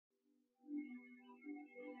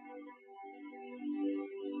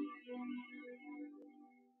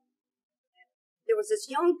There was this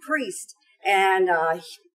young priest, and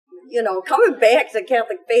coming back to the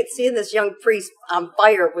Catholic faith, seeing this young priest on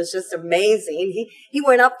fire was just amazing. He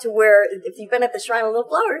went up to where, if you've been at the Shrine of the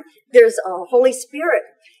Flower, there's a Holy Spirit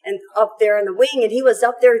and up there in the wing, and he was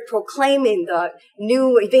up there proclaiming the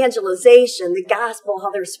new evangelization, the gospel, how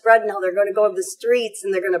they're spreading, how they're going to go to the streets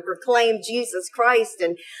and they're going to proclaim Jesus Christ,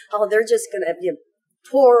 and how they're just going to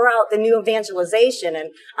pour out the new evangelization. And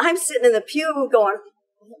I'm sitting in the pew going,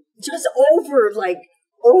 just over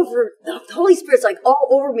the Holy Spirit's like all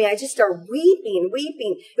over me. I just started weeping.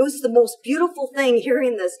 It was the most beautiful thing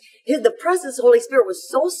hearing this. The presence of the Holy Spirit was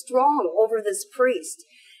so strong over this priest.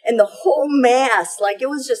 And the whole Mass, like, it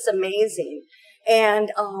was just amazing.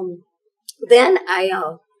 And then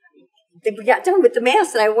we got done with the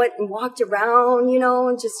Mass, and I went and walked around,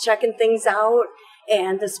 and just checking things out.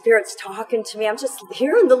 And the Spirit's talking to me. I'm just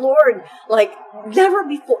hearing the Lord like never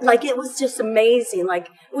before. Like, it was just amazing. Like,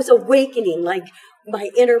 it was awakening, like my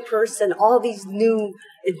inner person, all these new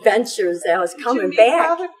adventures that I was coming back.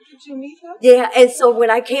 Father? Did you meet him? Yeah, and so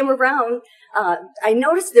when I came around, I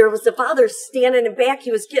noticed there was the father standing in back.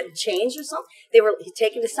 He was getting change or something. They were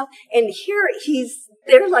taking his stuff. And here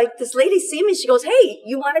they're like, this lady see me. She goes, "Hey,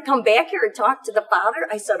 you want to come back here and talk to the father?"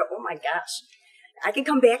 I said, "Oh my gosh, I can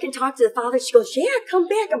come back and talk to the father." She goes, "Yeah, come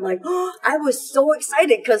back." I'm like, oh, I was so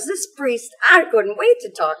excited because this priest, I couldn't wait to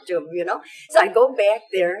talk to him, So I go back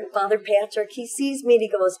there, and Father Patrick, he sees me, and he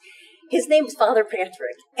goes, his name's Father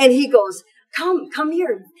Patrick, and he goes, come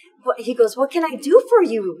here. He goes, "What can I do for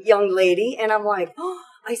you, young lady?" And I'm like, oh,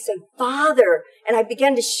 I said, "Father." And I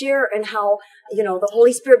began to share and how, the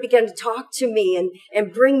Holy Spirit began to talk to me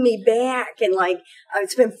and bring me back. And like,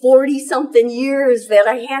 it's been 40 something years that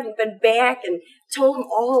I hadn't been back, and told him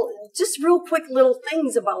all just real quick little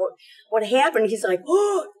things about what happened. He's like,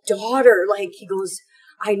 "Oh, daughter," like, he goes,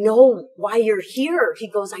 "I know why you're here." He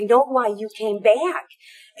goes, "I know why you came back."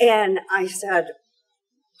 And I said,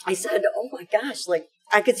 "Oh my gosh," like,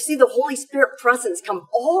 I could see the Holy Spirit presence come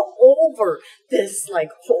all over this, like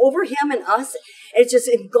over him and us. It just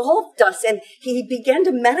engulfed us. And he began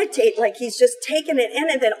to meditate like he's just taking it in.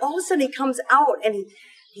 And then all of a sudden he comes out and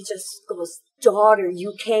he just goes, "Daughter,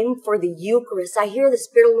 you came for the Eucharist." I hear the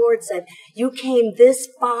Spirit of the Lord said, "You came this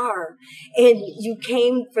far and you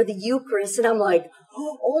came for the Eucharist." And I'm like,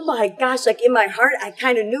 oh my gosh, like in my heart, I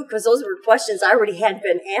kind of knew, because those were questions I already had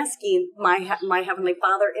been asking my Heavenly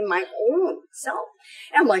Father in my own self.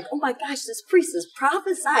 And I'm like, oh my gosh, this priest is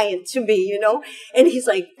prophesying to me, And he's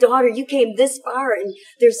like, "Daughter, you came this far, and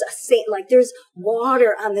there's there's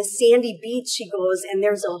water on the sandy beach," he goes, "and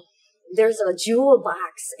there's a jewel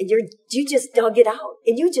box, and you just dug it out,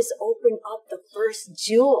 and you just opened up the first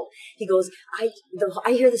jewel." He goes,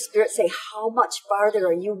 I hear the Spirit say, "How much farther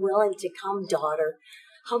are you willing to come, daughter?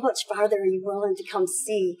 How much farther are you willing to come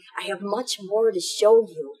see? I have much more to show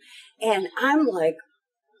you." And I'm like,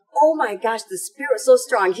 oh my gosh, the Spirit's so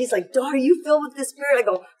strong. He's like, "Daughter, you filled with the Spirit?" I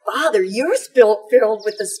go, "Father, you're filled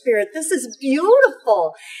with the Spirit. This is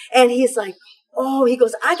beautiful." And he's like, oh, he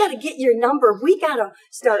goes, "I got to get your number. We got to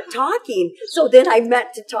start talking." So then I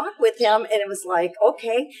met to talk with him, and it was like,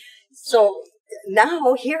 okay. So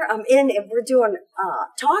now here I'm in, and we're doing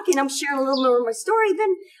talking. I'm sharing a little more of my story.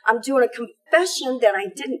 Then I'm doing a confession that I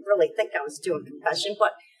didn't really think I was doing confession,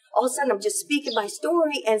 but all of a sudden I'm just speaking my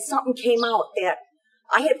story, and something came out that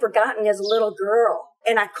I had forgotten as a little girl,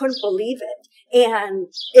 and I couldn't believe it. And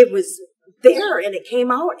it was there, and it came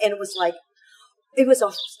out, and it was like,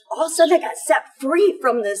 all of a sudden I got set free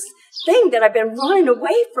from this thing that I've been running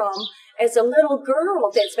away from as a little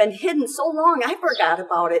girl that's been hidden so long. I forgot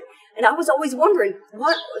about it. And I was always wondering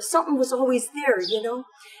something was always there,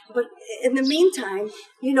 But in the meantime,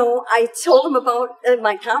 I told him about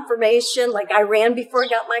my confirmation. Like, I ran before I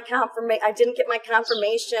got my confirmation. I didn't get my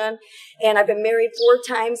confirmation, and I've been married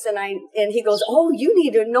 4 times. And he goes, "Oh, you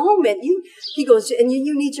need annulment." He goes, "And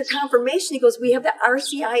you need your confirmation." He goes, "We have the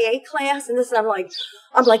RCIA class and this." And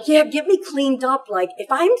I'm like, "Yeah, get me cleaned up. Like, if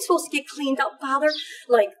I'm supposed to get cleaned up, Father,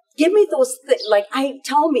 like, give me those things. Like,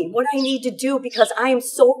 tell me what I need to do, because I am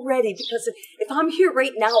so ready. Because if I'm here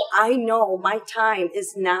right now, I know my time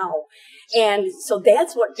is now." And so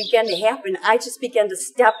that's what began to happen. I just began to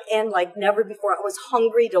step in like never before. I was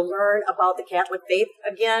hungry to learn about the Catholic faith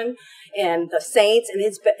again and the saints, and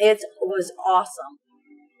it was awesome.